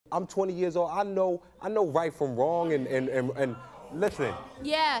I'm 20 years old. I know right from wrong, and listen.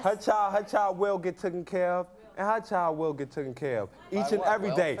 Yes. Her child will get taken care of, and her child will get taken care of each and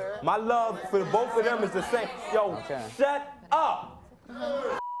every day. My love for both of them is the same. Yo, shut up.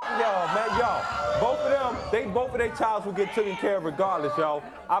 Yo, man, yo. Both of their childs will get taken care of regardless, yo.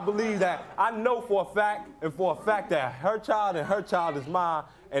 I believe that. I know for a fact that her child is mine,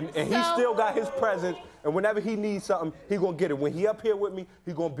 and he still got his presence. And whenever he needs something, he gonna get it. When he up here with me,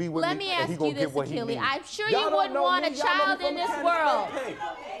 he gonna be with me, and he gonna get what he needs. Let me ask you this, Akili. I'm sure you wouldn't want a child in this world.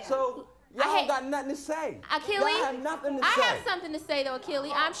 So y'all don't got nothing to say. Akili, y'all have nothing to say. I have something to say though,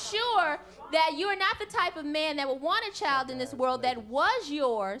 Akili. I'm sure that you're not the type of man that would want a child in this world that was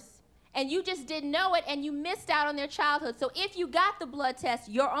yours, and you just didn't know it, and you missed out on their childhood. So if you got the blood test,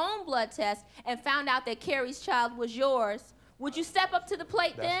 your own blood test, and found out that Karey's child was yours, would you step up to the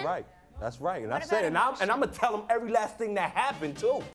plate then? That's right. That's right. And I said, and I'm gonna tell them every last thing that happened too.